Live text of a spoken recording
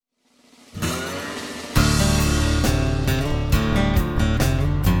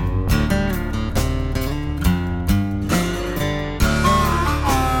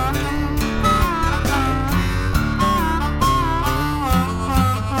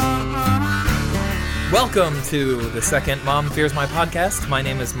Welcome to the second Mom Fears My podcast. My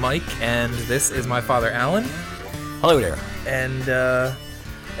name is Mike, and this is my father, Alan. Hello there. And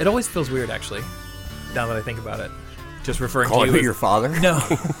it always feels weird, actually, now that I think about it. Just referring Calling to you me as... your father? No.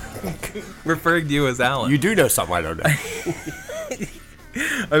 Referring to you as Alan. You do know something I don't know.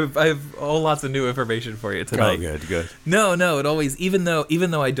 I have lots of new information for you tonight. Oh, good. No, it always, even though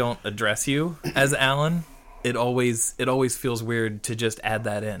I don't address you as Alan, it always feels weird to just add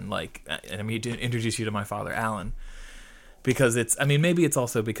that in, like, and I mean, to introduce you to my father, Alan, because maybe it's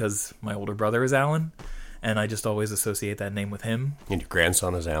also because my older brother is Alan, and I just always associate that name with him. And your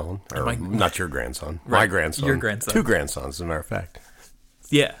grandson is Alan, or not your grandson, right, my grandson, your grandson, two grandsons, as a matter of fact.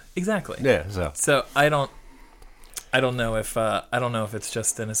 Yeah, exactly. Yeah, so I don't know if it's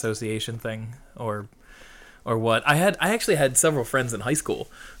just an association thing or what. I actually had several friends in high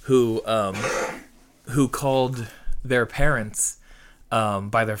school who called their parents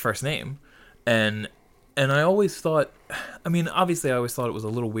by their first name, and I always thought, obviously I always thought it was a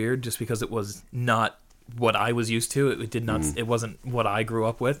little weird just because it was not what I was used to. It wasn't what I grew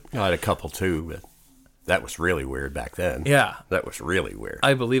up with. I had a couple too, but that was really weird back then. Yeah, that was really weird.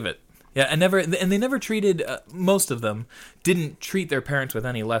 I believe it. Yeah, and they never treated, most of them didn't treat their parents with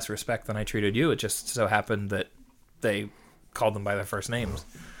any less respect than I treated you. It just so happened that they called them by their first names.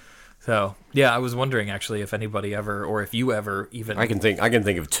 So, yeah, I was wondering actually if anybody ever, or if you ever even... I can think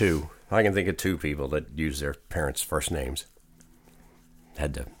of two. I can think of two people that use their parents' first names.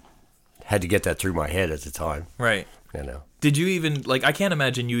 Had to get that through my head at the time. Right. You know. Did you even, I can't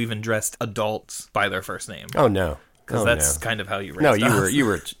imagine you even dressed adults by their first name. Oh, no. Because that's kind of how you raised us.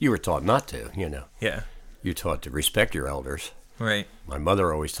 you were taught not to, you know. Yeah. You taught to respect your elders. Right. My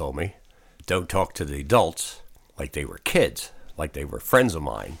mother always told me, don't talk to the adults like they were kids, like they were friends of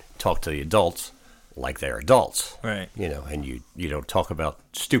mine. Talk to the adults like they're adults. Right. You know, and you don't talk about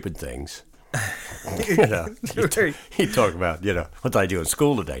stupid things. You know, you talk about, what did I do in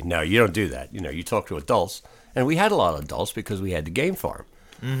school today? No, you don't do that. You know, you talk to adults. And we had a lot of adults because we had the game farm.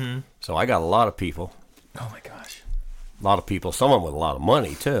 Mm-hmm. So I got a lot of people. Oh, my gosh. A lot of people, some of them with a lot of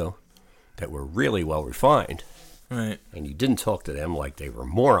money, too, that were really well refined. Right. And you didn't talk to them like they were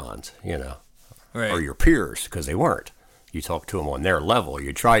morons, right. Or your peers, because they weren't. You talked to them on their level.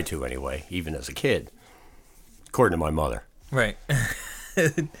 You tried to anyway, even as a kid, according to my mother. Right.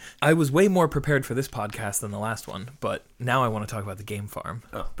 I was way more prepared for this podcast than the last one, but now I want to talk about the game farm.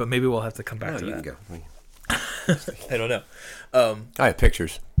 Oh. But maybe we'll have to come back to you that. Can go. I don't know. I have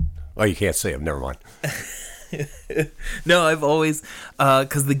pictures. Oh, you can't see them. Never mind. No, I've always,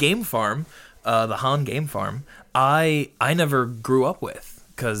 because the game farm, the Han game farm, I never grew up with,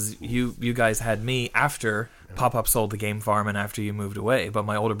 because you guys had me after Pop-Up sold the game farm and after you moved away. But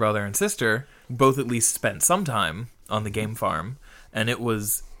my older brother and sister both at least spent some time on the game farm, and it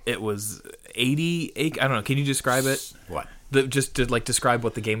was 80 acres. I don't know. Can you describe it? What? Just to describe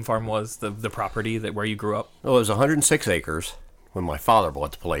what the game farm was, the property where you grew up. Well, it was 106 acres when my father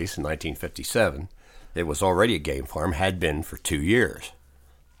bought the place in 1957. It was already a game farm, had been for 2 years.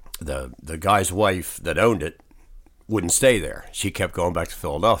 The guy's wife that owned it wouldn't stay there. She kept going back to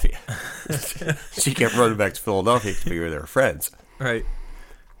Philadelphia. She kept running back to Philadelphia to be with her friends. Right.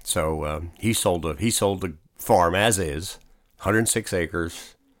 So he sold the farm as is, 106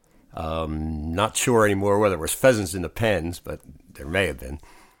 acres. Not sure anymore whether it was pheasants in the pens, but there may have been.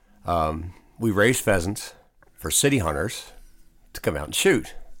 We raised pheasants for city hunters to come out and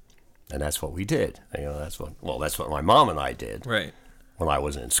shoot. And that's what we did. That's what my mom and I did. Right. When I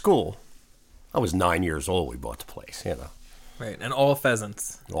was in school. I was 9 years old. We bought the place, Right, and all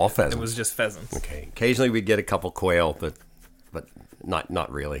pheasants. All pheasants. It was just pheasants. Okay. Occasionally we'd get a couple quail, but not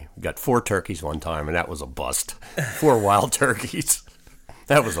really. We got 4 turkeys one time, and that was a bust. 4 wild turkeys.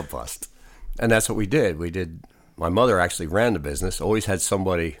 That was a bust. And that's what we did. My mother actually ran the business. Always had some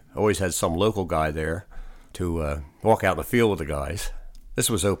local guy there to walk out in the field with the guys. This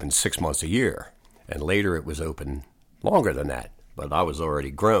was open 6 months a year, and later it was open longer than that. But I was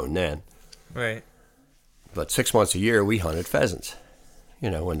already grown then. Right. But 6 months a year, we hunted pheasants.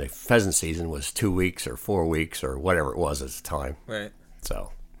 When the pheasant season was 2 weeks or 4 weeks or whatever it was at the time. Right.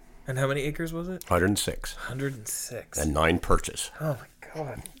 So. And how many acres was it? 106. 106. And 9 perches. Oh, my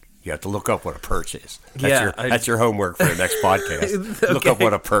God. You have to look up what a perch is. That's your homework for the next podcast. Okay. Look up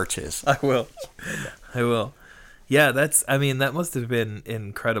what a perch is. I will. Yeah, that must have been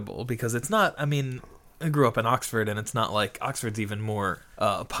incredible because it's not, I grew up in Oxford, and it's not like Oxford's even more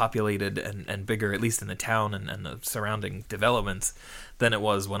populated and bigger, at least in the town and the surrounding developments, than it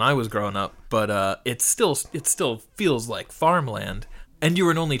was when I was growing up. But it still feels like farmland. And you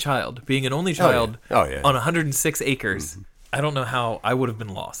were an only child. Being an only child on 106 acres, I don't know how I would have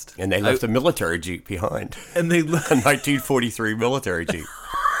been lost. And they left a military Jeep behind. And they A 1943 military Jeep.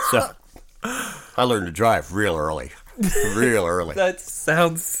 So I learned to drive real early. Real early. That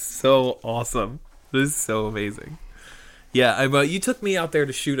sounds so awesome. This is so amazing. Yeah, you took me out there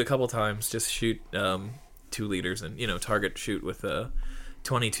to shoot a couple times, just shoot 2 liters and target shoot with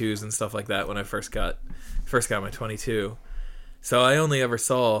 22s and stuff like that when I first got my 22. So I only ever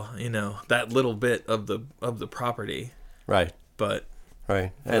saw that little bit of the property. Right. But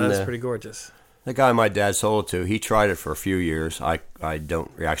right, and that's pretty gorgeous. The guy my dad sold to, he tried it for a few years. I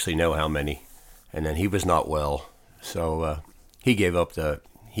don't actually know how many, and then he was not well, so he gave up the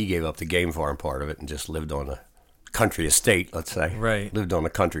game farm part of it and just lived on a country estate. Let's say lived on a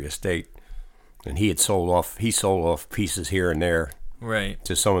country estate, and he sold off pieces here and there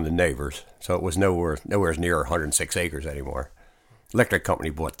to some of the neighbors. So it was nowhere near 106 acres anymore. Electric company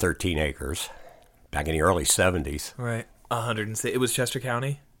bought 13 acres back in the early 70s. Right, 106. It was Chester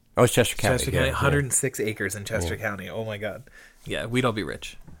County. Oh, it's Chester County. Chester County, 106 acres in Chester County. Oh my God. Yeah, we'd all be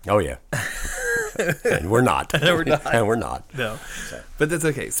rich. Oh yeah. And we're not. We're not. And we're not. No. But that's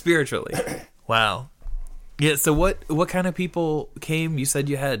okay. Spiritually. Wow. Yeah, so what kind of people came? You said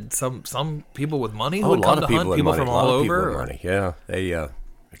you had some people with money who would come to hunt, people from all over? Money. Yeah. The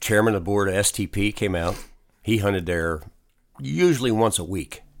chairman of the board of STP came out. He hunted there usually once a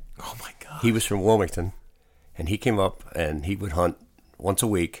week. Oh my God. He was from Wilmington, and he came up and he would hunt once a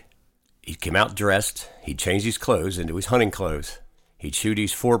week. He came out dressed. He'd change his clothes into his hunting clothes. He'd shoot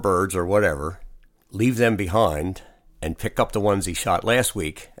his 4 birds or whatever, leave them behind, and pick up the ones he shot last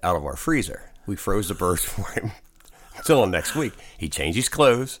week out of our freezer. We froze the birds for him until next week. He'd change his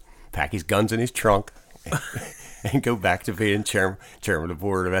clothes, pack his guns in his trunk, and go back to being chairman of the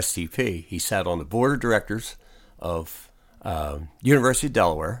board of STP. He sat on the board of directors of University of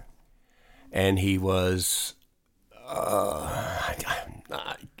Delaware, and he was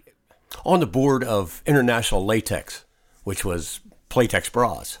on the board of International Latex, which was Playtex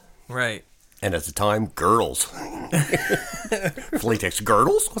bras. Right. And at the time, girdles. Playtex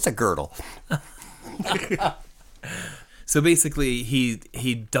girdles? What's a girdle? So basically,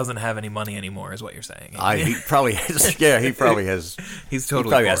 he doesn't have any money anymore, is what you're saying. He probably has. Yeah, he probably has. He's totally. He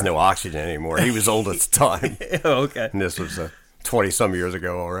probably has no oxygen anymore. He was old at the time. Oh, okay. And this was 20-some years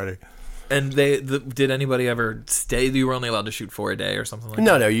ago already. And did anybody ever stay? You were only allowed to shoot 4 a day or something like that?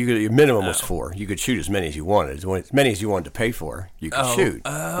 No, your minimum was 4. You could shoot as many as you wanted. As many as you wanted to pay for, you could shoot. It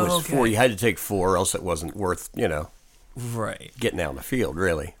was 4. You had to take 4, else it wasn't worth, right, getting out in the field,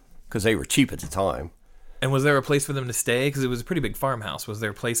 really, because they were cheap at the time. And was there a place for them to stay? Because it was a pretty big farmhouse. Was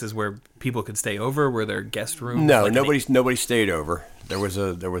there places where people could stay over? Were there guest rooms? No, nobody stayed over. There was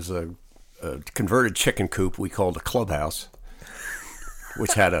a converted chicken coop we called a clubhouse,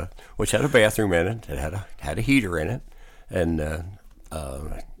 which had a bathroom in it. It had a heater in it, and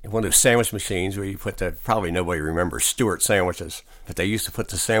one of those sandwich machines where you put probably nobody remembers Stewart sandwiches, but they used to put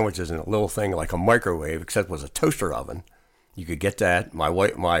the sandwiches in a little thing like a microwave, except it was a toaster oven. You could get that. My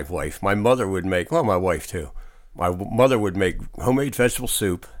mother would make, my wife too. My mother would make homemade vegetable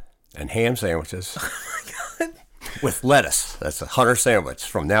soup and ham sandwiches. Oh my God. With lettuce. That's a hunter sandwich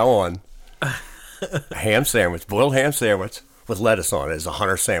from now on. A ham sandwich, boiled ham sandwich with lettuce on it is a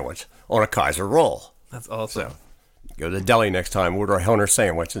hunter sandwich on a Kaiser roll. That's awesome. So, go to the deli next time, order a hunter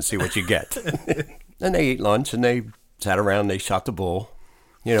sandwich and see what you get. And they ate lunch and they sat around and they shot the bull.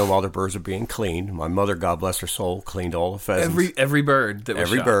 While the birds are being cleaned. My mother, God bless her soul, cleaned all the pheasants. Every bird that was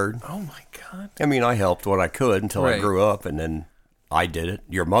shot. Every bird. Oh my God. I mean, I helped what I could until I grew up, and then I did it.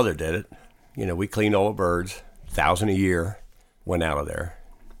 Your mother did it. We cleaned all the birds, 1,000 a year, went out of there.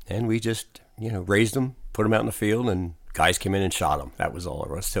 And we just, raised them, put them out in the field, and guys came in and shot them. That was all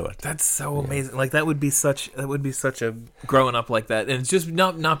there was to it. That's so amazing. Like that would be such a growing up like that. And it's just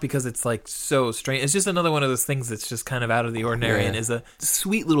not because it's like so strange. It's just another one of those things that's just kind of out of the ordinary and is a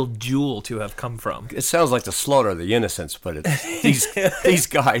sweet little jewel to have come from. It sounds like the slaughter of the innocents, but it's these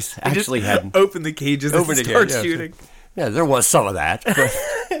guys actually had open the cages and start shooting. Yeah, there was some of that,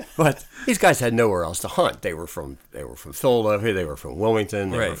 but these guys had nowhere else to hunt. They were from Philadelphia, they were from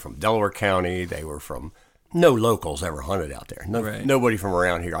Wilmington, they were from Delaware County, they were from. No locals ever hunted out there. Nobody from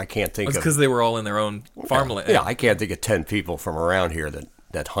around here. I can't think of... It's because they were all in their own farmland. Yeah, I can't think of 10 people from around here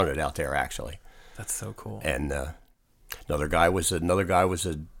that hunted out there, actually. That's so cool. And another guy sat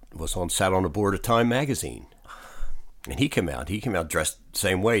on the board of Time magazine. And he came out dressed the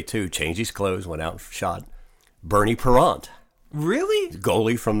same way, too. Changed his clothes, went out and shot Bernie Perrant. Really?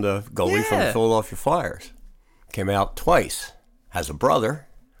 Goalie from the Philadelphia Flyers. Came out twice. Has a brother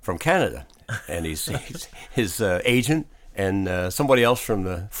from Canada. And his agent and somebody else from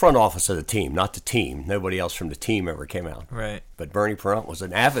the front office of the team, not the team. Nobody else from the team ever came out. Right. But Bernie Perrant was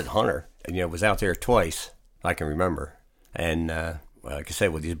an avid hunter, and was out there twice, I can remember. And like I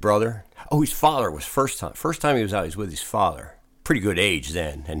said, with his brother. Oh, his father was first time. First time he was out, he was with his father. Pretty good age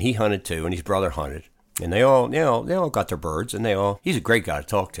then, and he hunted too, and his brother hunted. And they all got their birds, and he's a great guy to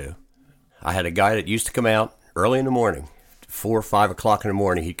talk to. I had a guy that used to come out early in the morning, 4 or 5 o'clock in the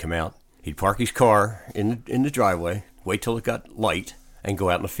morning. He'd come out. He'd park his car in the driveway, wait till it got light, and go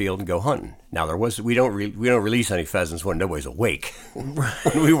out in the field and go hunting. Now we don't release any pheasants when nobody's awake.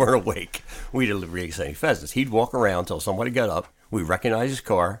 When we weren't awake, we didn't release any pheasants. He'd walk around till somebody got up. We'd recognize his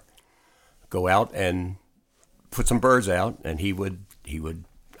car, go out and put some birds out, and he would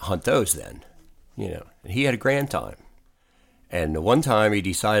hunt those then. And he had a grand time. And the one time he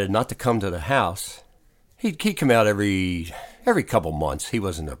decided not to come to the house. He'd come out every couple months. He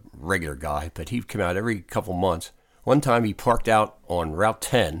wasn't a regular guy, but he'd come out every couple months. One time he parked out on Route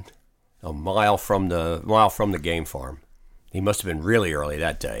 10, a mile from the game farm. He must have been really early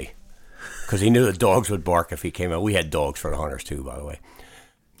that day, because he knew the dogs would bark if he came out. We had dogs for the hunters too, by the way.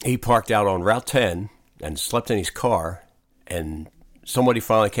 He parked out on Route 10 and slept in his car, and somebody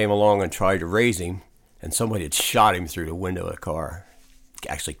finally came along and tried to raise him, and somebody had shot him through the window of the car.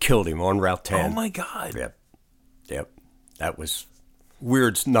 Actually killed him on Route 10. Oh, my God. Yep. That was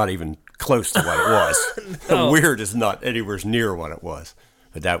weird's not even close to what it was. No. Weird is not anywhere near what it was.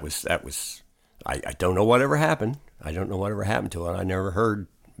 But that was. I don't know what ever happened. I don't know what ever happened to it. I never heard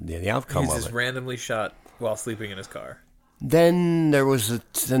the outcome of it. He's just randomly shot while sleeping in his car. Then there was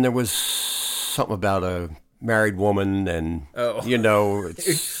something about a married woman, and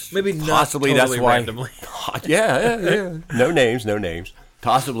it's maybe not possibly totally that's why. Randomly. Yeah. No names.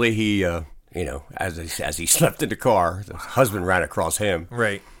 Possibly he, as he slept in the car, the husband ran across him.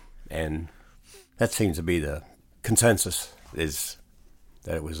 Right. And that seems to be the consensus, is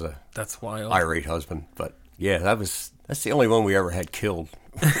that it was a That's wild. irate husband. But yeah, that's the only one we ever had killed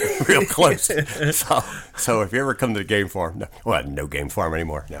real close. So if you ever come to the game farm, no game farm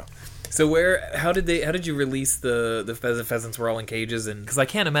anymore. No. So how did you release the pheasants were all in cages? And because I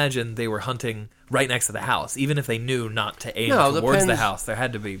can't imagine they were hunting right next to the house, even if they knew not to aim towards the house. There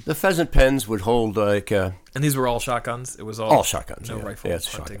had to be. The pheasant pens would hold like. And these were all shotguns. It was all shotguns. No yeah. rifles. Yeah,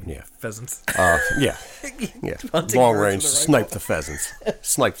 it's hunting shotgun. Yeah. Pheasants. Yeah. Long range, snipe the pheasants.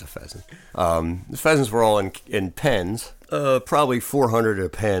 The pheasants were all in pens. Probably 400 a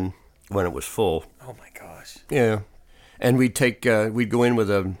pen when it was full. Oh my gosh. Yeah, and we'd go in with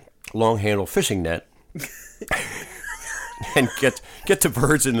a long handle fishing net and get the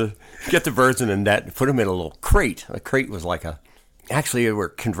birds in the net and put them in a little crate. A crate was actually they were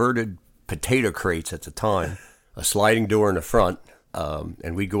converted potato crates at the time. A sliding door in the front,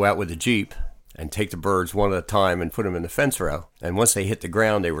 and we'd go out with the Jeep and take the birds one at a time and put them in the fence row. And once they hit the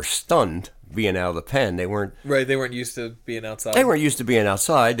ground, they were stunned being out of the pen. They weren't used to being outside. They weren't used to being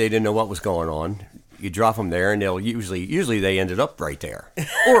outside. They didn't know what was going on. You drop them there, and they'll usually they ended up right there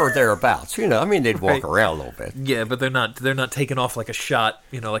or thereabouts. They'd walk around a little bit. Yeah, but they're not taken off like a shot.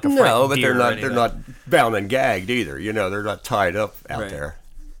 Like a no, but deer they're not bound and gagged either. They're not tied up out there.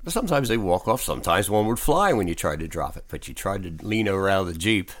 But sometimes they walk off. Sometimes one would fly when you tried to drop it. But you tried to lean over out of the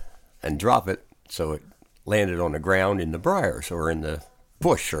Jeep and drop it so it landed on the ground in the briars or in the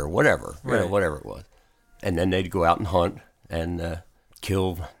bush or whatever, whatever it was. And then they'd go out and hunt and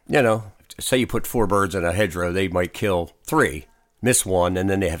kill. Say you put 4 birds in a hedgerow, they might kill 3, miss 1, and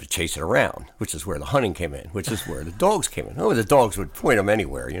then they have to chase it around, which is where the hunting came in, which is where the dogs came in. The dogs would point them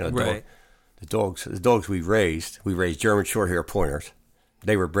anywhere. The dogs we raised German Shorthair pointers.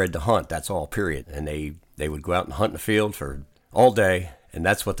 They were bred to hunt. That's all. Period. And they would go out and hunt in the field for all day, and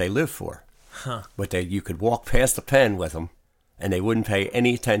that's what they lived for. Huh. But you could walk past the pen with them, and they wouldn't pay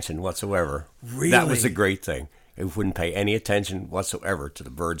any attention whatsoever. Really? That was a great thing. They wouldn't pay any attention whatsoever to the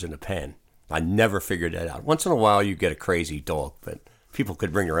birds in the pen. I never figured that out. Once in a while, you get a crazy dog, but people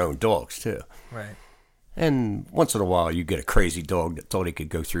could bring their own dogs, too. Right. And once in a while, you get a crazy dog that thought he could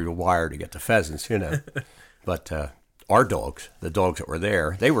go through the wire to get the pheasants, But our dogs, the dogs that were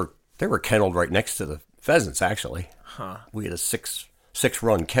there, they were kenneled right next to the pheasants, actually. Huh. We had a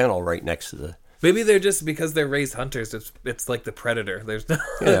six-run kennel right next to the... Maybe they're just, because they're raised hunters, it's like the predator. There's no,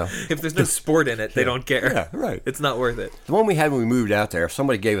 if there's no sport in it, they don't care. Yeah, right. It's not worth it. The one we had when we moved out there,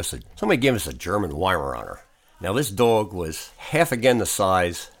 somebody gave us a German Weimaraner. Now this dog was half again the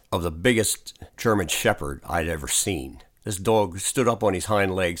size of the biggest German Shepherd I'd ever seen. This dog stood up on his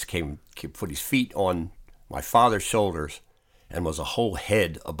hind legs, put his feet on my father's shoulders, and was a whole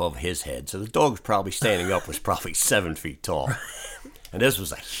head above his head. So the dog was probably 7 feet tall. And this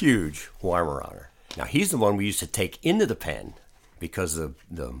was a huge Weimaraner. Now, he's the one we used to take into the pen because the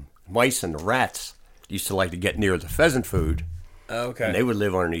mice and the rats used to like to get near the pheasant food. Okay. And they would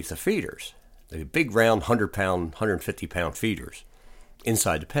live underneath the feeders. The big round 100-pound, 150-pound feeders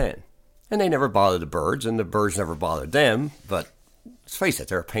inside the pen. And they never bothered the birds, and the birds never bothered them. But let's face it,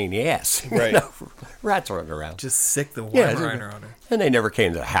 they're a pain in the ass. Right. Rats running around. Just sick the Weimaraner on her. And they never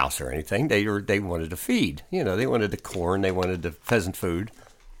came to the house or anything. They wanted to feed. They wanted the corn. They wanted the pheasant food.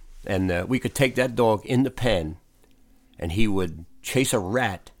 And we could take that dog in the pen, and he would chase a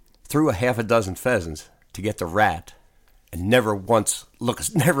rat through a half a dozen pheasants to get the rat, and never look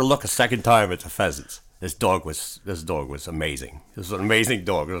a second time at the pheasants. This dog was amazing. It was an amazing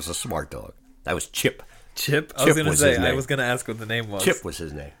dog. It was a smart dog. That was Chip. Chip? I was going to say, I was going to ask what the name was. Chip was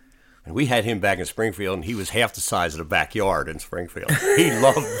his name. And we had him back in Springfield, and he was half the size of the backyard in Springfield. He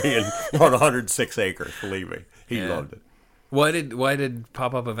loved being on 106 acres, believe me. He loved it. Why did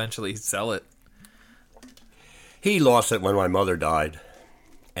Pop-Up eventually sell it? He lost it when my mother died.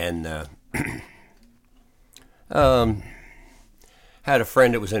 And had a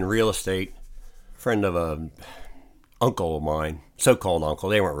friend that was in real estate, friend of a uncle of mine, so-called uncle.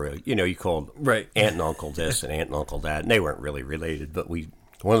 They weren't really, you called right. Aunt and uncle this and aunt and uncle that, and they weren't really related. But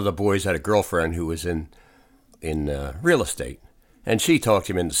one of the boys had a girlfriend who was in real estate, and she talked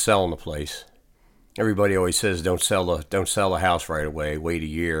him into selling the place. Everybody always says don't sell the house right away, wait a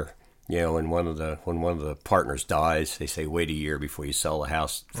year. And when one of the partners dies, they say wait a year before you sell the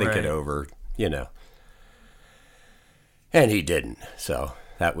house, think it over, And he didn't. So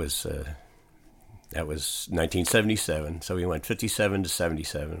that was 1977. So we went 57 to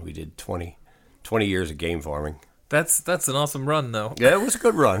 77. We did 20 years of game farming. That's an awesome run, though. Yeah, it was a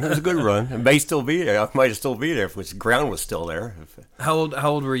good run. It may still be there. I might still be there if the ground was still there. How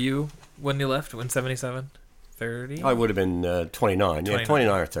old were you when you left? When 77? 30? I would have been 29. Yeah,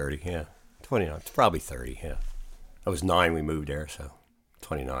 29 or 30. Yeah, 29. Probably 30. Yeah, I was 9. We moved there, so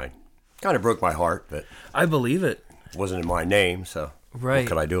 29. Kind of broke my heart, but I believe it. Wasn't in my name, so right. What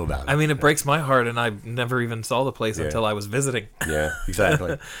could I do about it? I mean, it breaks my heart, and I never even saw the place until I was visiting. Yeah,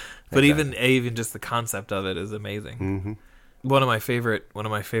 exactly. But even just the concept of it is amazing. Mm-hmm. One of my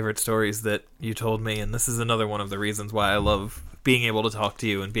favorite stories that you told me, and this is another one of the reasons why I love being able to talk to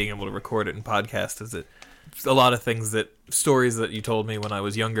you and being able to record it and podcast, is that a lot of stories that you told me when I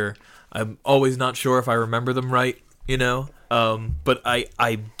was younger, I'm always not sure if I remember them right, but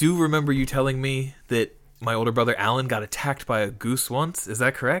I do remember you telling me that my older brother Alan got attacked by a goose once. Is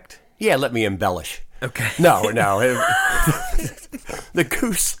that correct? Yeah, let me embellish. Okay. No.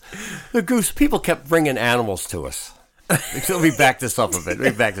 The goose, people kept bringing animals to us. Let me back this up a bit.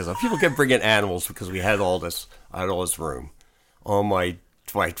 People kept bringing animals because I had all this room. On my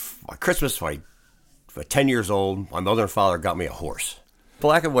Christmas, my 10 years old, my mother and father got me a horse.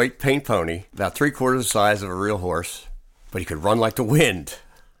 Black and white paint pony, about 3/4 the size of a real horse, but he could run like the wind.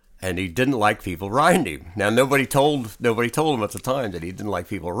 And he didn't like people riding him. Now, nobody told him at the time that he didn't like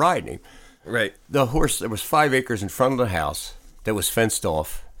people riding him. Right. The horse, there was 5 acres in front of the house that was fenced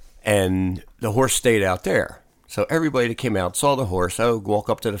off, and the horse stayed out there. So everybody that came out saw the horse, walk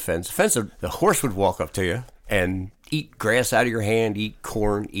up to the fence. The horse would walk up to you and eat grass out of your hand, eat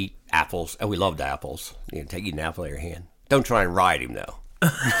corn, eat apples. And we loved apples. Eat an apple out of your hand. Don't try and ride him, though.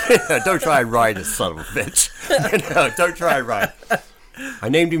 Don't try and ride this son of a bitch. Don't try and ride. I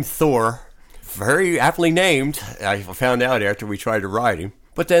named him Thor, very aptly named. I found out after we tried to ride him.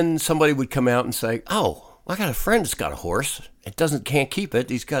 But then somebody would come out and say, "Oh, I got a friend that's got a horse. Can't keep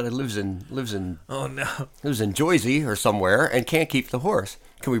it. Lives in oh no, lives in Jersey or somewhere and can't keep the horse.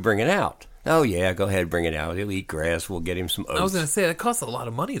 Can we bring it out?" "Oh yeah, go ahead, bring it out. He'll eat grass. We'll get him some oats." I was going to say it costs a lot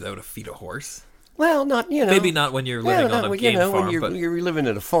of money though to feed a horse. Well, not maybe not when you're living on a game farm, when you're living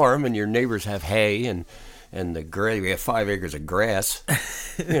at a farm and your neighbors have hay and the grass, we have 5 acres of grass,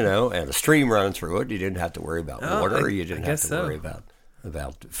 and a stream running through it. You didn't have to worry about water. You didn't have to worry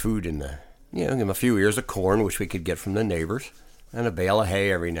about food in the, give them a few ears of corn, which we could get from the neighbors, and a bale of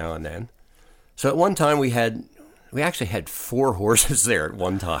hay every now and then. So at one time we actually had 4 horses there at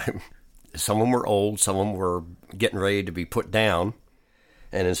one time. Some of them were old, some of them were getting ready to be put down,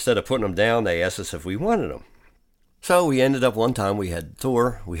 and instead of putting them down, they asked us if we wanted them. So we ended up one time, we had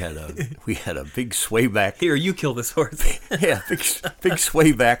Thor, we had a big swayback. Here, you kill this horse. Yeah, big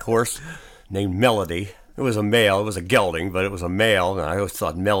swayback horse named Melody. It was a male, it was a gelding, but it was a male, and I always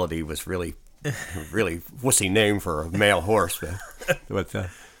thought Melody was really wussy name for a male horse. But then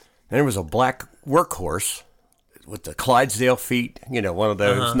there was a black workhorse with the Clydesdale feet, one of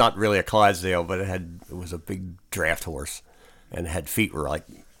those, not really a Clydesdale, but it was a big draft horse, and it had feet were like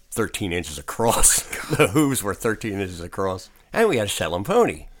 13 inches across. The hooves were 13 inches across. And we had a Shetland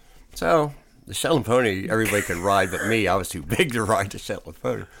pony. So the Shetland pony, everybody could ride but me. I was too big to ride the Shetland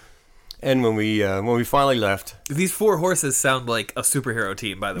pony. And when we finally left, These 4 horses sound like a superhero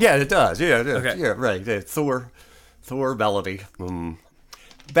team, by the way. yeah, it does. Yeah, it is. Okay. Yeah, right. Thor, Melody.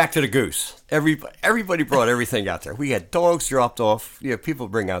 Back to the goose. Everybody brought everything out there. We had dogs dropped off. Yeah, people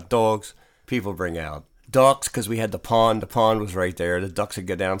bring out dogs. People bring out ducks because we had the pond. The pond was right there. The ducks would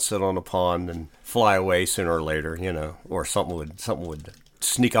go down, sit on the pond, and fly away sooner or later. Or something would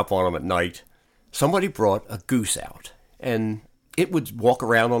sneak up on them at night. Somebody brought a goose out, and it would walk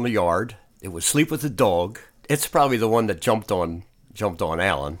around on the yard. It would sleep with the dog. It's probably the one that jumped on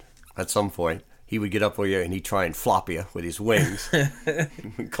Alan at some point. He would get up with you and he'd try and flop you with his wings.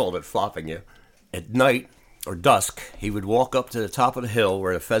 We called it flopping you. At night or dusk, he would walk up to the top of the hill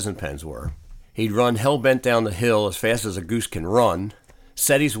where the pheasant pens were. He'd run hell-bent down the hill as fast as a goose can run,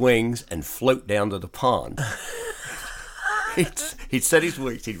 set his wings, and float down to the pond. He'd set his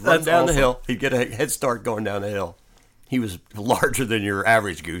wings. He'd run down the hill. He'd get a head start going down the hill. He was larger than your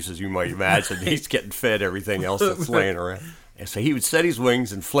average goose, as you might imagine. He's getting fed everything else that's laying around. And so he would set his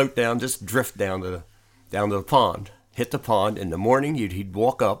wings and float down, just drift down to the pond, hit the pond. In the morning, he'd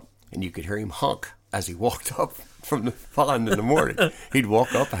walk up, and you could hear him honk as he walked up from the pond in the morning. He'd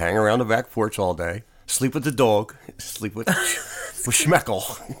walk up, hang around the back porch all day, sleep with the dog, sleep with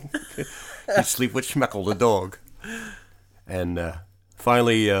Schmeckle. He'd sleep with Schmeckle, the dog. And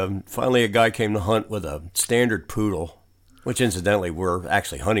finally, a guy came to hunt with a standard poodle, which incidentally were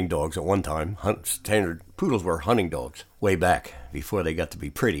actually hunting dogs at one time. Standard poodles were hunting dogs way back before they got to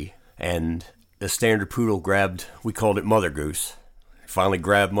be pretty. And the standard poodle grabbed, we called it Mother Goose. Finally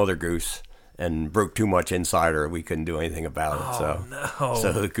grabbed Mother Goose and broke too much inside her. We couldn't do anything about it.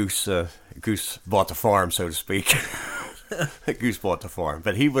 So the goose bought the farm, so to speak. The goose bought the farm.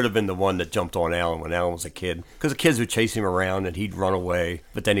 But he would have been the one that jumped on Alan when Alan was a kid. Because the kids would chase him around and he'd run away,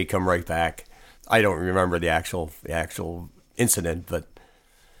 but then he'd come right back. I don't remember the actual incident, but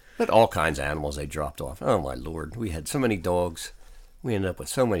all kinds of animals they dropped off. Oh my Lord, we had so many dogs. We ended up with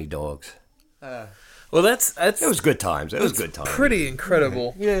so many dogs. Well, that's It was good times. It was good times. pretty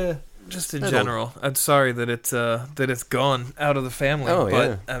incredible. Yeah. Just in general, I'm sorry that it's gone out of the family. Oh, but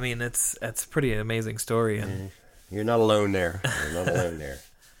yeah. I mean, it's pretty amazing story. And You're not alone there. You're not alone there.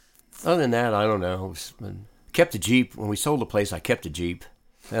 Other than that, I don't know. Kept the Jeep. When we sold the place, I kept the Jeep.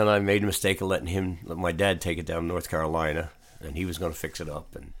 And I made a mistake of letting my dad take it down to North Carolina. And he was going to fix it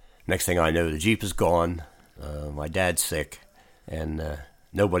up. And next thing I know, the Jeep is gone. My dad's sick. And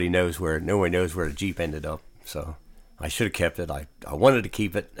nobody knows where the Jeep ended up. So I should have kept it. I wanted to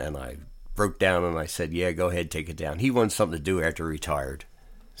keep it. And I broke down and I said, yeah, go ahead, take it down. He wanted something to do after he retired.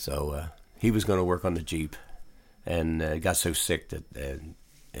 So he was going to work on the Jeep. And got so sick that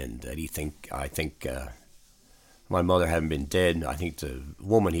I think my mother hadn't been dead. I think the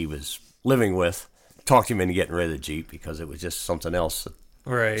woman he was living with talked him into getting rid of the Jeep because it was just something else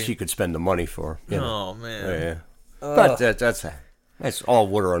that she could spend the money for. Oh man! Yeah. But that's all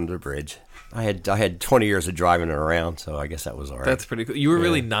water under the bridge. I had 20 years of driving it around, so I guess that was all right. That's pretty cool. You were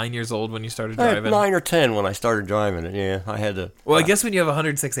really 9 years old when you started driving? 9 or 10 when I started driving it, yeah. I had to... Well, I guess when you have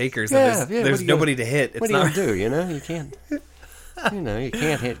 106 acres, there's nobody to hit. What are you going to do, You can't...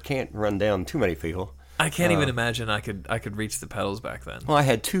 you can't run down too many people. I can't even imagine I could reach the pedals back then. Well, I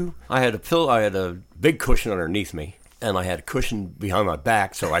had a big cushion underneath me, and I had a cushion behind my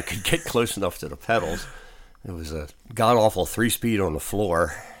back so I could get close enough to the pedals. It was a god-awful 3-speed on the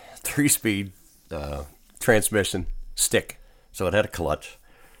floor, 3-speed transmission stick. So it had a clutch.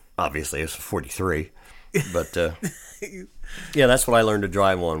 Obviously, it's a 43. But, yeah, that's what I learned to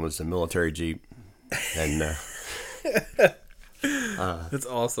drive on was the military Jeep. And that's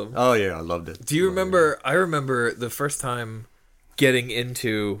awesome. Oh, yeah, I loved it. Do you remember, I remember the first time getting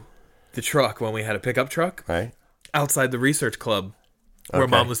into the truck when we had a pickup truck. Right. Outside the research club. Where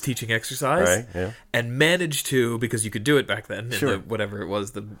Mom was teaching exercise, right, yeah. And managed to, because you could do it back then, in the, whatever it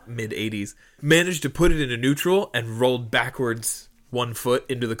was, the mid-'80s, managed to put it into neutral and rolled backwards 1 foot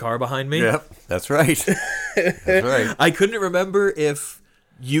into the car behind me. Yep, that's right. That's right. I couldn't remember if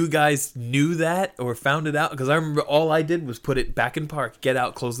you guys knew that or found it out, because I remember all I did was put it back in park, get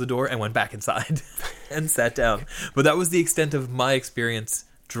out, close the door, and went back inside and sat down. But that was the extent of my experience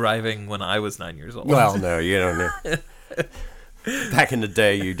driving when I was 9 years old. Well, no, you don't know. Back in the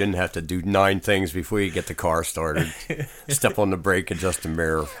day, you didn't have to do 9 things before you get the car started. Step on the brake, adjust the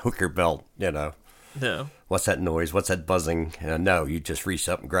mirror, hook your belt, No. What's that noise? What's that buzzing? No, you just reached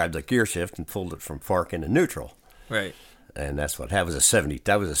up and grabbed the gear shift and pulled it from park into neutral. Right. And that was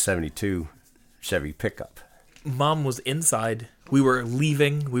a 72 Chevy pickup. Mom was inside we were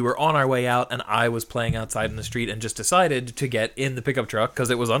leaving, we were on our way out, and I was playing outside in the street and just decided to get in the pickup truck because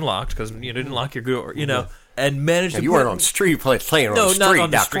it was unlocked, because you didn't lock your door, and managed to... You weren't on the street playing on the street. No, not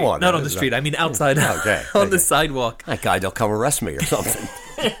on the now, street. Come on, not on the street. I mean outside on the sidewalk. That guy, they'll come arrest me or something.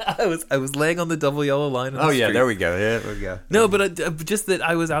 I was laying on the double yellow line. Oh, yeah, there we go. Yeah, there we go. No, but just that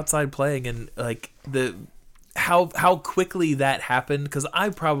I was outside playing, and like how quickly that happened, because I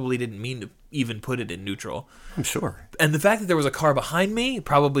probably didn't mean to even put it in neutral. I'm sure. And the fact that there was a car behind me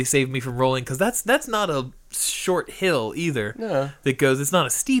probably saved me from rolling, because that's not a short hill either. No. That goes. It's not a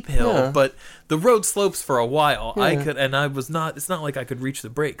steep hill, No. but the road slopes for a while. Yeah. I was not. It's not like I could reach the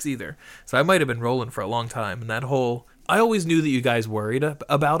brakes either. So I might have been rolling for a long time. And that whole. I always knew that you guys worried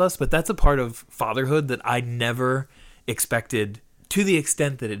about us, but that's a part of fatherhood that I never expected to the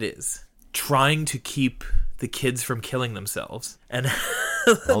extent that it is. Trying to keep the kids from killing themselves, and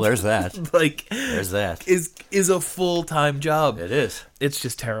Well, there's that. like There's that. is a full-time job. It is. It's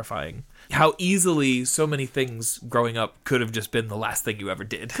just terrifying how easily so many things growing up could have just been the last thing you ever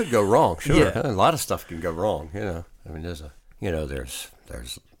did. Could go wrong, sure. Yeah. A lot of stuff can go wrong, I mean, there's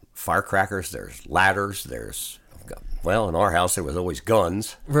firecrackers, there's ladders, well, in our house there was always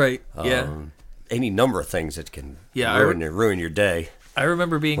guns. Right. Yeah. Any number of things that can Yeah, ruin your day I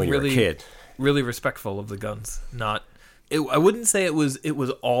remember being when you're a kid. really respectful of the guns. I wouldn't say it was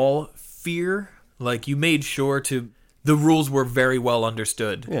all fear. Like, you made sure the rules were very well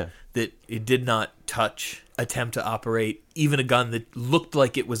understood. Yeah. That it did not touch, attempt to operate even a gun that looked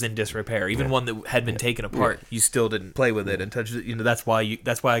like it was in disrepair, even one that had been taken apart. You still didn't play with it and touch it. That's why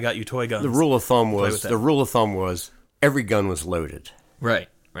I got you toy guns. The rule of thumb was every gun was loaded. Right.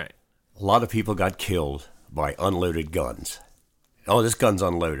 A lot of people got killed by unloaded guns. Oh, this gun's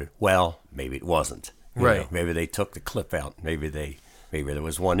unloaded. Well, maybe it wasn't. Right. Maybe they took the clip out. Maybe there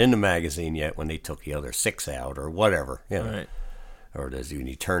was one in the magazine yet when they took the other 6 out, or whatever. Right. Or when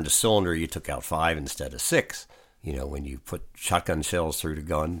you turned the cylinder, you took out 5 instead of 6. When you put shotgun shells through the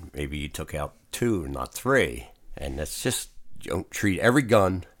gun, maybe you took out 2 and not 3. And that's just, you don't treat every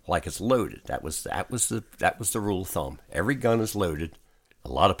gun like it's loaded. That was the rule of thumb. Every gun is loaded. A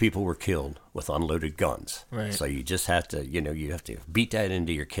lot of people were killed with unloaded guns. Right. So you just have to, you have to beat that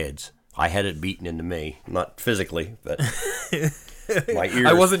into your kids. I had it beaten into me, not physically, but my ears.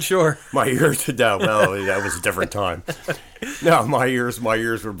 I wasn't sure. My ears, no, well, that was a different time. No, my ears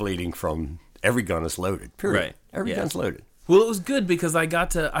were bleeding from every gun is loaded. Period. Right. Every gun's loaded. Well, it was good because I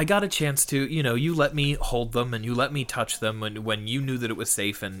got a chance to, you let me hold them and you let me touch them when you knew that it was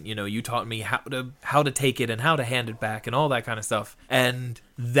safe, and you taught me how to take it and how to hand it back and all that kind of stuff. And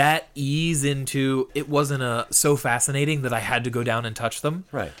that ease into it wasn't so fascinating that I had to go down and touch them.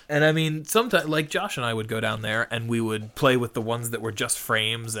 Right. And I mean, sometimes like Josh and I would go down there and we would play with the ones that were just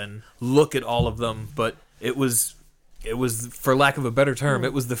frames and look at all of them, but it was, for lack of a better term,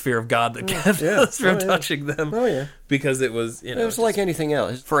 it was the fear of God that kept us from touching them. Oh, yeah. Because it was, It was like anything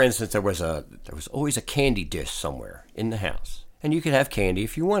else. For instance, there was always a candy dish somewhere in the house, and you could have candy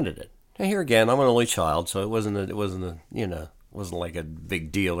if you wanted it. And here again, I'm an only child, so it wasn't like a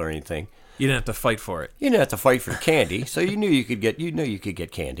big deal or anything. You didn't have to fight for it. You didn't have to fight for the candy, so you knew you could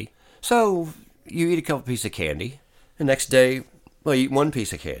get candy. So you eat a couple pieces of candy. The next day, you eat one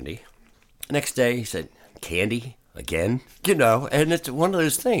piece of candy. The next day, you said, candy? Again, and it's one of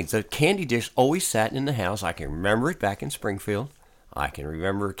those things. The candy dish always sat in the house. I can remember it back in Springfield. I can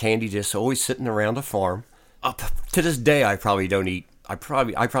remember a candy dish always sitting around a farm. Up to this day, I probably don't eat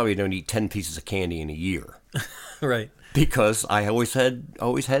 10 pieces of candy in a year. Right. Because I always had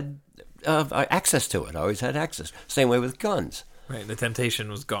access to it. I always had access. Same way with guns. Right. The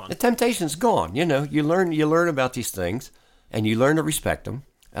temptation was gone. The temptation's gone. You learn about these things, and you learn to respect them.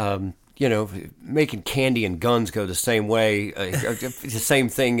 Making candy and guns go the same way, the same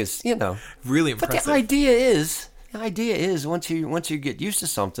thing is, really impressive. But the idea is once you get used to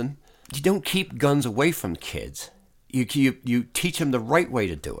something, you don't keep guns away from kids. You teach them the right way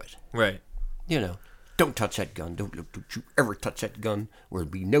to do it. Right. Don't touch that gun. Don't you ever touch that gun. There'll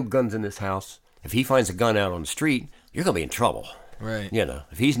be no guns in this house. If he finds a gun out on the street, you're gonna be in trouble. Right.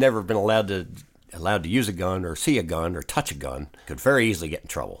 If he's never been allowed to use a gun or see a gun or touch a gun, could very easily get in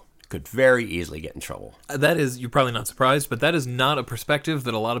trouble. That is, you're probably not surprised, but that is not a perspective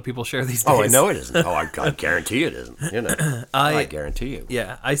that a lot of people share these days. Oh, I know it isn't. Oh, I guarantee it isn't. I guarantee you.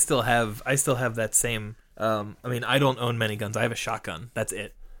 Yeah, I still have that same. I don't own many guns. I have a shotgun. That's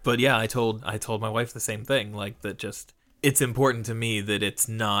it. But yeah, I told my wife the same thing. Like that, just it's important to me that it's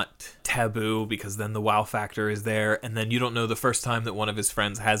not taboo, because then the wow factor is there, and then you don't know the first time that one of his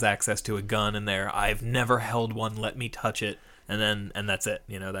friends has access to a gun, and I've never held one. Let me touch it. and that's it.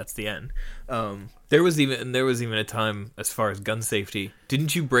 That's the end. There was even a time, as far as gun safety.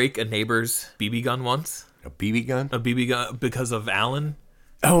 Didn't you break a neighbor's BB gun once? A BB gun? A BB gun because of Alan?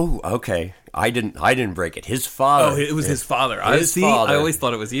 Oh, okay. I didn't break it. His father. Oh, it was his father. Father. I always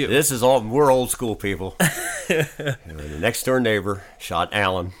thought it was you. We're old school people. The next door neighbor shot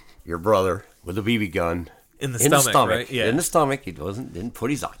Alan, your brother, with a BB gun in the stomach, right? Yeah. In the stomach. He didn't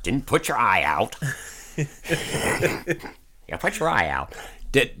put your eye out. Yeah, put your eye out.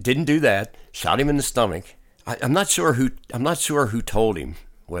 Didn't do that. Shot him in the stomach. I'm not sure who told him.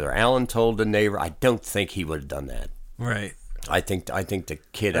 Whether Alan told the neighbor, I don't think he would have done that. Right. I think the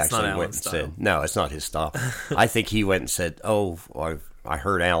kid That's actually went and said, no, it's not his style. I think he went and said, I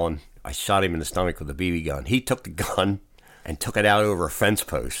heard Alan. I shot him in the stomach with a BB gun. He took the gun and took it out over a fence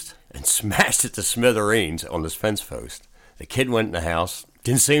post and smashed it to smithereens on this fence post. The kid went in the house.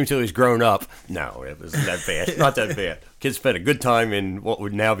 Didn't see him until he was grown up. No, it wasn't that bad. Not that bad. Kid spent a good time in what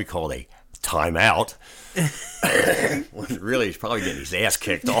would now be called a timeout. When really, he's probably getting his ass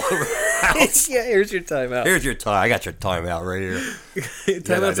kicked all over the house. Yeah, here's your timeout. Here's your time. I got your timeout right here.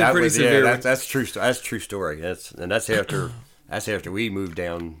 Timeout's a pretty severe. Yeah, that's true. That's a true story. That's after we moved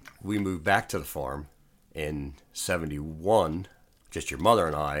down. We moved back to the farm in '71. Just your mother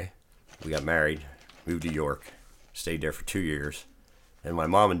and I. We got married, moved to York, stayed there for 2 years, and my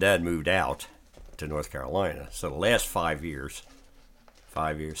mom and dad moved out to North Carolina. So the last 5 years,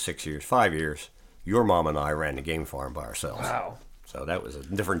 6 years, 5 years, your mom and I ran the game farm by ourselves. Wow. So that was a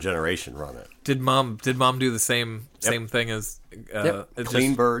different generation run it. Did mom do the same thing as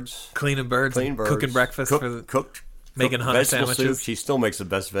cleaning birds, cooking breakfast, making honey sandwiches? Soup. She still makes the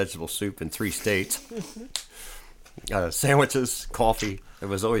best vegetable soup in 3 states. Sandwiches, coffee. There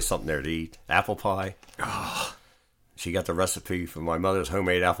was always something there to eat. Apple pie. Oh. She got the recipe from my mother's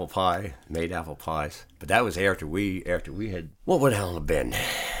homemade apple pie. Made apple pies. But that was after we had. What would Alan have been?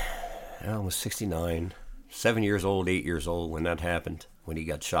 Alan was 69, 7 years old, 8 years old when that happened. When he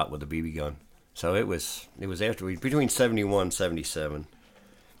got shot with a BB gun. So it was after between 71 and 77.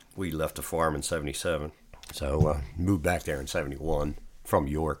 We left the farm in 77. So moved back there in 71 from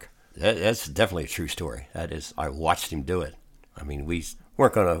York. That's definitely a true story. That is, I watched him do it. I mean, we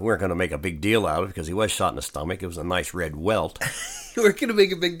weren't gonna make a big deal out of it because he was shot in the stomach. It was a nice red welt. You weren't gonna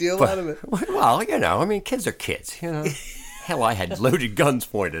make a big deal out of it. Well, I mean, kids are kids. Hell, I had loaded guns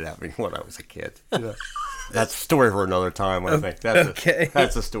pointed at me when I was a kid. That's a story for another time. I think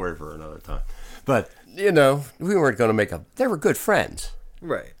that's a story for another time. But we weren't gonna make they were good friends.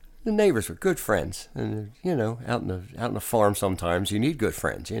 Right. The neighbors were good friends, and out in the farm sometimes you need good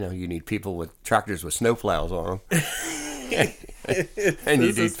friends. You need people with tractors with snowplows on them. And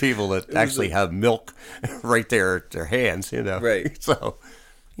you need people that actually have milk right there at their hands, Right. So,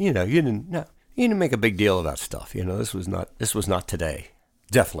 you didn't make a big deal about stuff. This was not today.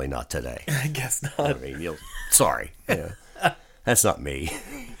 Definitely not today. I guess not. I mean, sorry. That's not me.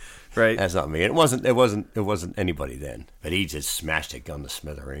 Right. That's not me. It wasn't anybody then. But he just smashed a gun to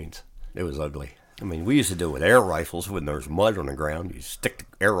smithereens. It was ugly. I mean, we used to do it with air rifles when there was mud on the ground. You stick the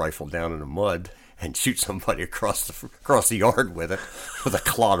air rifle down in the mud and shoot somebody across the yard with it, with a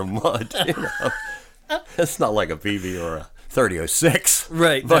clod of mud. It's not like a BB or a 30-06,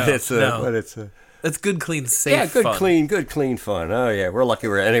 right? But it's that's good, clean, safe. Yeah, good, clean fun. Oh yeah, we're lucky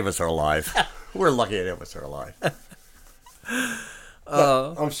any of us are alive. We're lucky any of us are alive.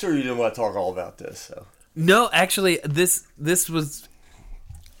 I'm sure you didn't want to talk all about this. So. No, actually, this was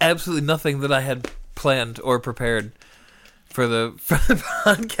absolutely nothing that I had planned or prepared for the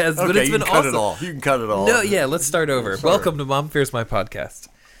podcast, okay, but it's been awesome. You can cut it all. No, yeah, let's start over. Welcome to Mom Fears My Podcast.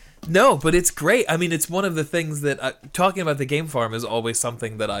 No, but it's great. I mean, it's one of the things that talking about the game farm is always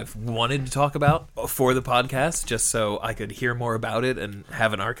something that I've wanted to talk about for the podcast, just so I could hear more about it and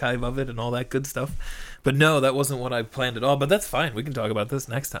have an archive of it and all that good stuff. But no, that wasn't what I planned at all. But that's fine. We can talk about this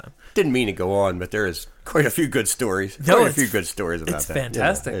next time. Didn't mean to go on, but there is quite a few good stories. Quite a few good stories about that. It's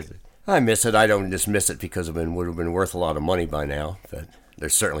fantastic. I miss it. I don't just miss it because it would have been worth a lot of money by now. But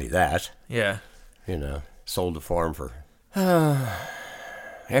there's certainly that. Yeah. Sold the farm for...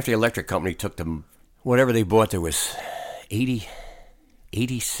 After the electric company took them, whatever they bought, there was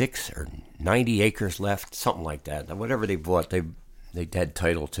 86 or 90 acres left, something like that. Now, whatever they bought, they had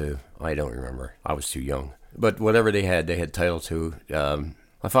title to. I don't remember. I was too young. But whatever they had title to.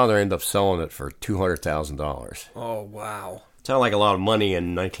 My father ended up selling it for $200,000. Oh, wow. Sounded like a lot of money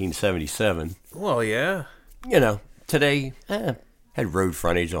in 1977. Well, yeah. Today, had road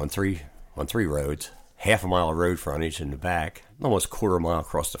frontage on three roads. Half a mile of road frontage in the back, almost a quarter mile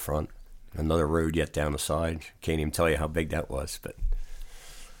across the front. Another road yet down the side. Can't even tell you how big that was, but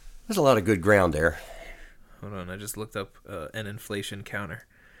there's a lot of good ground there. Hold on, I just looked up an inflation counter.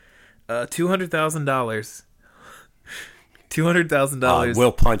 $200,000. $200,000.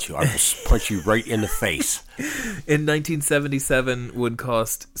 We'll punch you. I will punch you right in the face. In 1977 would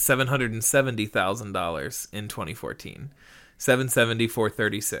cost $770,000 in 2014. 770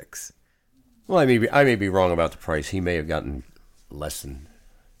 436. Well, I may be wrong about the price. He may have gotten less than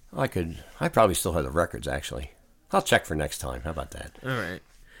I probably still have the records, actually. I'll check for next time. How about that? All right.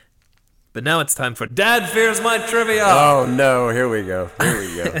 But now it's time for Dad Fears My Trivia. Oh, no. Here we go.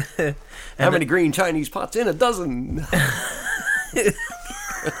 How many green Chinese pots in a dozen?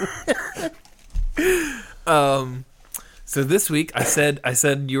 So this week I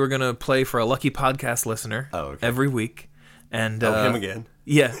said you were going to play for a lucky podcast listener every week. And him again.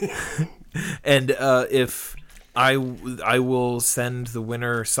 Yeah. And if I will send the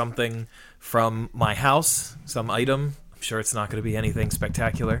winner something from my house, some item. I'm sure it's not going to be anything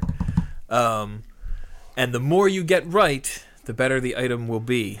spectacular. And the more you get right, the better the item will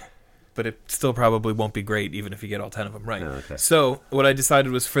be. But it still probably won't be great, even if you get all 10 of them right. Okay. So what I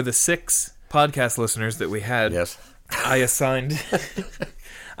decided was for the 6 podcast listeners that we had, yes, I assigned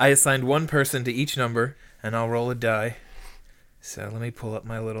one person to each number, and I'll roll a die. So let me pull up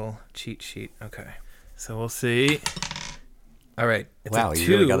my little cheat sheet. Okay. So we'll see. All right. It's wow, a 2. you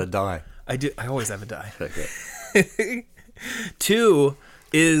really got a die. I do. I always have a die. Okay. 2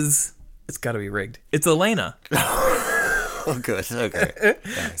 it's got to be rigged. It's Elena. Oh, good. Okay.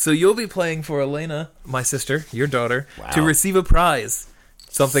 So you'll be playing for Elena, my sister, your daughter, Wow. to receive a prize.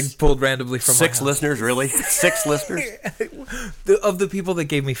 Something pulled randomly from 6 my house. listeners, really? 6 listeners? Of the people that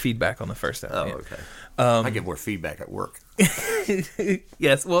gave me feedback on the first Oh, episode. okay. I get more feedback at work.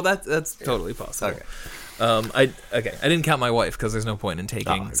 Yes, well, that's totally possible. Okay. I didn't count my wife because there's no point in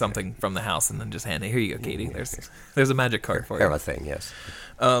taking something from the house and then just handing. Here you go, Katie. There's a magic card for you. Everything, yes.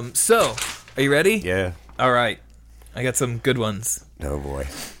 So, are you ready? Yeah. All right. I got some good ones. Oh, boy.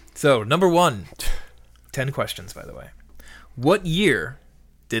 So, number 1. 10 questions, by the way. What year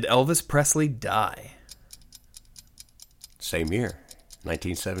did Elvis Presley die? Same year.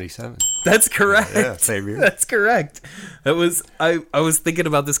 1977. That's correct. Yeah, same year. That's correct. That was I was thinking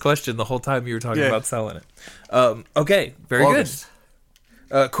about this question the whole time you were talking about selling it. Okay, very August.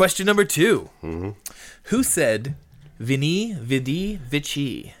 good. Question number 2. Mm-hmm. Who said, "Vini, vidi,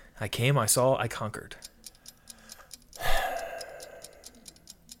 vici"? I came, I saw, I conquered.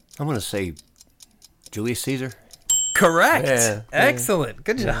 I'm going to say Julius Caesar. Correct. Yeah. Excellent.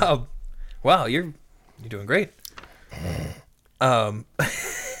 Good job. Wow, you're doing great. I'm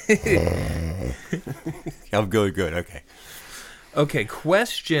good. Okay. Okay,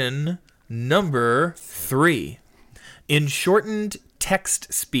 question number 3. In shortened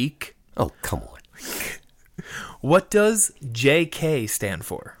text speak, Oh, come on. what does JK stand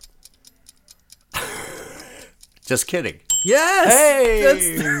for? Just kidding. Yes! Hey!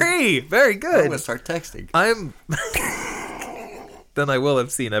 That's 3. Very I'm good. going to start texting. Then I will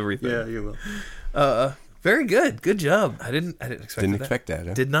have seen everything. Yeah, you will. Very good. Good job. I didn't expect Didn't that. expect that,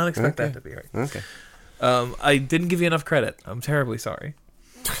 huh? Did not expect Okay. that to be right. Okay. I didn't give you enough credit. I'm terribly sorry.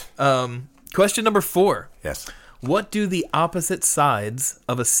 Question number 4. Yes. What do the opposite sides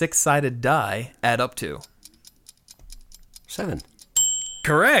of a 6-sided die add up to? 7.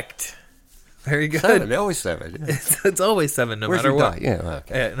 Correct. Very good. 7. They're always 7. Yeah. It's always 7 no Where's matter your what. die? Yeah,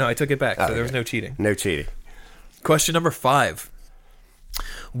 okay. No, I took it back, so Oh, there was okay. no cheating. No cheating. Question number 5.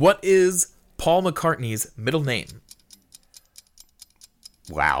 What is Paul McCartney's middle name?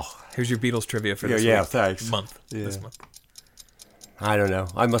 Wow. Here's your Beatles trivia for this Yeah, week. thanks. Month. Yeah. This month. I don't know.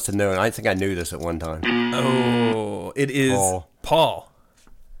 I must have known. I think I knew this at one time. Oh, it is Paul.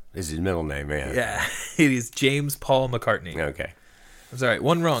 Is his middle name, man. Yeah, it is James Paul McCartney. Okay. That's all right.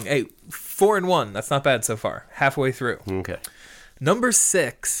 1 wrong. Hey, 4 and 1. That's not bad so far. Halfway through. Okay. Number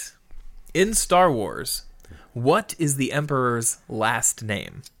 6. In Star Wars, what is the Emperor's last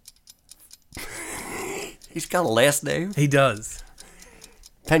name? He's got a last name? He does.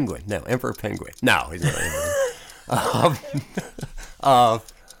 Penguin. No, Emperor Penguin. No, he's not Emperor.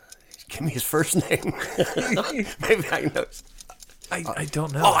 Give me his first name. Maybe I know. I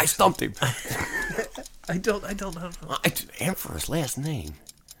don't know. Oh, I stumped him. I don't know. Emperor's last name.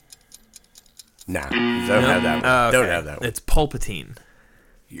 Nah, don't have that one. Okay. Don't have that one. It's Palpatine.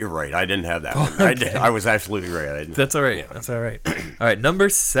 You're right. I didn't have that one. I was absolutely right. I didn't. That's all right. That's all right. All right. Number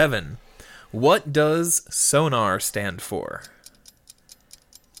 7. What does sonar stand for?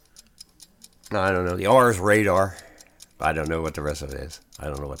 I don't know. The R is radar. I don't know what the rest of it is.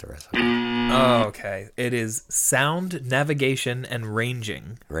 Oh, okay. It is sound navigation and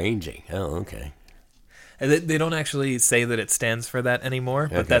ranging. Ranging. Oh, okay. And they don't actually say that it stands for that anymore,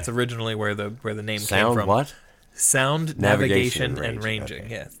 but Okay. that's originally where the name came Sound from. what? Sound, Navigation, navigation, and ranging.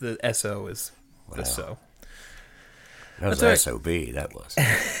 ranging. Yeah, the SO is the SO. That was That's all SOB. That was.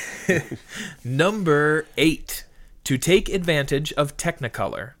 Number 8. To take advantage of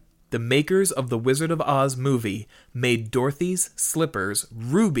Technicolor, the makers of the Wizard of Oz movie made Dorothy's slippers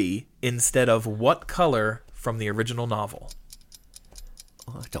ruby instead of what color from the original novel?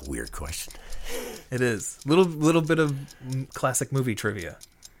 Oh, that's a weird question. It is. Little bit of classic movie trivia.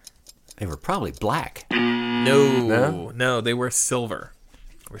 They were probably black. No, they were silver.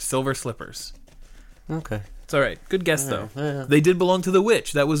 They were silver slippers. Okay. It's all right. Good guess though. Yeah. They did belong to the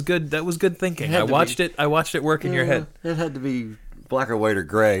witch. That was good. That was good thinking. It I had watched to it. I watched it work in your head. It had to be black or white or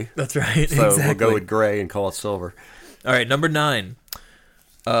gray. That's right. So exactly. we'll go with gray and call it silver. All right, number 9.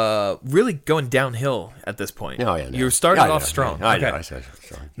 Really going downhill at this point. Oh, yeah. No. You started I know, off strong. I okay. know. I said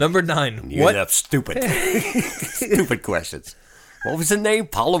strong. Number 9. You What? ended up stupid. Stupid questions. What was the name?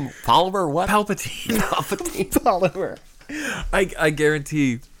 Polymer what? Palpatine. Palpatine. Polymer. I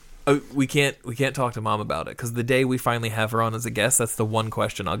guarantee we can't talk to Mom about it because the day we finally have her on as a guest, that's the one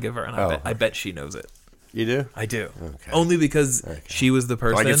question I'll give her, and I bet she knows it. You do? I do. Okay. Only because she was the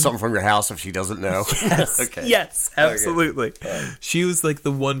person. Do I get something from your house if she doesn't know? Yes. Okay. Yes, absolutely. She was like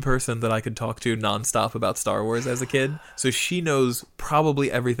the one person that I could talk to nonstop about Star Wars as a kid. So she knows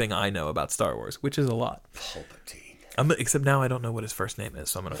probably everything I know about Star Wars, which is a lot. Palpatine. Except now I don't know what his first name is,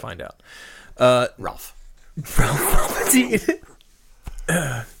 so I'm going to find out. Ralph. Palpatine.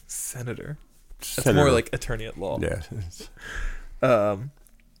 Senator. That's more like attorney at law. Yeah.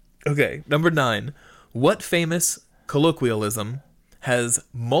 Okay, number 9. What famous colloquialism has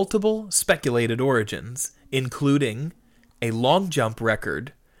multiple speculated origins, including a long jump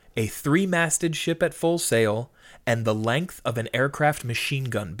record, a 3-masted ship at full sail, and the length of an aircraft machine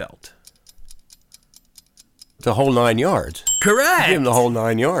gun belt? The whole 9 yards. Correct! Give him the whole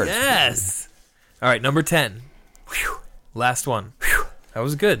 9 yards. Yes! All right, number 10. Whew. Last one. Whew. That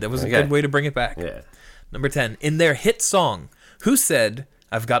was good. That was a Okay. good way to bring it back. Yeah. Number 10. In their hit song, who said,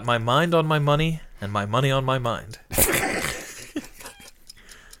 "I've got my mind on my money and my money on my mind"?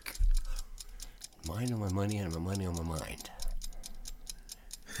 Mind on my money and my money on my mind.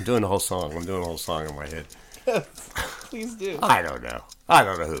 I'm doing the whole song. I'm doing the whole song in my head. Please do. I don't know. I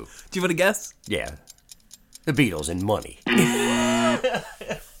don't know who. Do you want to guess? Yeah. The Beatles and Money. The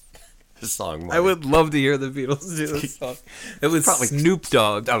song Money. I would love to hear the Beatles do this song. It was Probably- Snoop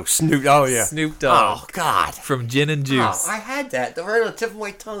Dogg Oh, Snoop. Oh, yeah. Snoop Dogg. Oh, God. from Gin and Oh, Juice. I had that. They were on the tip of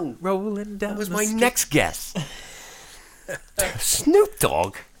my tongue. Rolling down That was the my street. next guess. Snoop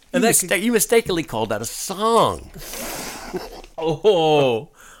Dogg. And You mistakenly called that a song. Oh,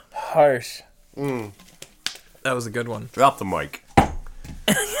 harsh. That was a good one. Drop the mic.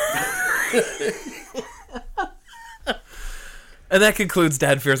 And that concludes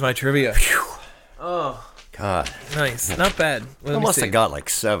Dad Fears My Trivia. God. Nice. Not bad. I must have got like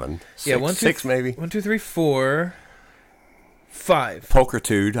 7. Yeah, 6 maybe. 1, 2, 3, 4, 5.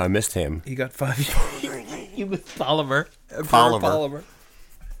 Pokertude. I missed him. You got 5. You with Polymer. Emperor Polymer.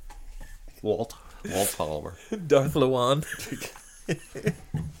 Walt Palmer. Darth Lawan.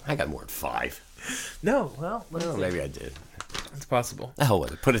 I got more than 5. No, well, Oh, maybe I did. it's possible. The hell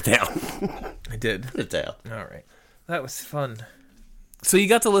with it. Put it down. I did. Put it down. All right. That was fun. So you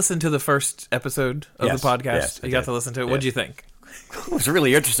got to listen to the first episode of Yes, the podcast. yes, I You got did. to listen to it. Yeah. What'd you think? It was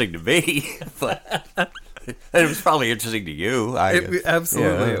really interesting to me, but and it was probably interesting to you.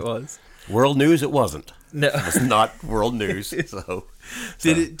 Absolutely, yeah. it was. World news, it wasn't. No, It was not world news. So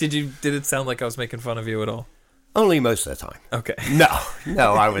did it sound like I was making fun of you at all? only most of the time. Okay,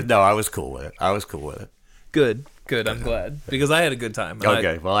 I was cool with it. I was cool with it. good. I'm glad because I had a good time. and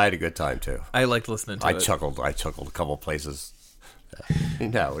Okay, well, I had a good time too. I liked listening to I it. chuckled a couple places.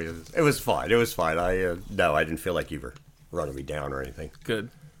 No, it was fine. It was fine. I didn't feel like you were running me down or anything. Good.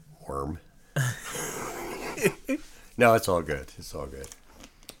 Worm. No, it's all good. It's all good.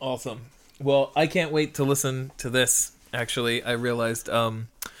 Awesome. Well, I can't wait to listen to this. Actually, I realized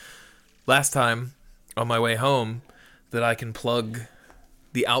last time on my way home that I can plug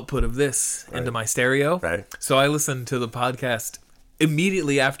the output of this into my stereo. Right. So I listened to the podcast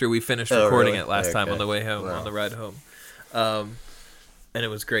immediately after we finished Oh, recording really? it last time Okay. on the way home, Wow. on the ride home. And it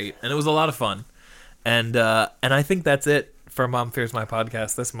was great. And it was a lot of fun. And I think that's it for Mom Fears My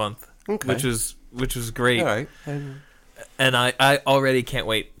Podcast this month. Okay. Which was great. All right. And I already can't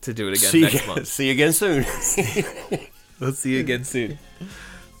wait to do it again See next you, month. see you again soon. Let's see you again soon.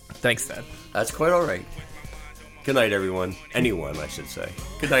 Thanks, Dad. That's quite all right. Good night, everyone. Anyone, I should say.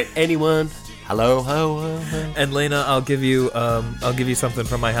 Good night, anyone. Hello, ho. And Lena, I'll give you something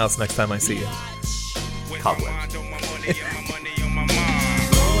from my house next time I see you. cobwebs.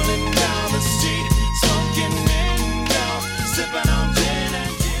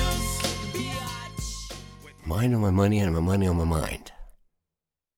 Mind on my money and my money on my mind.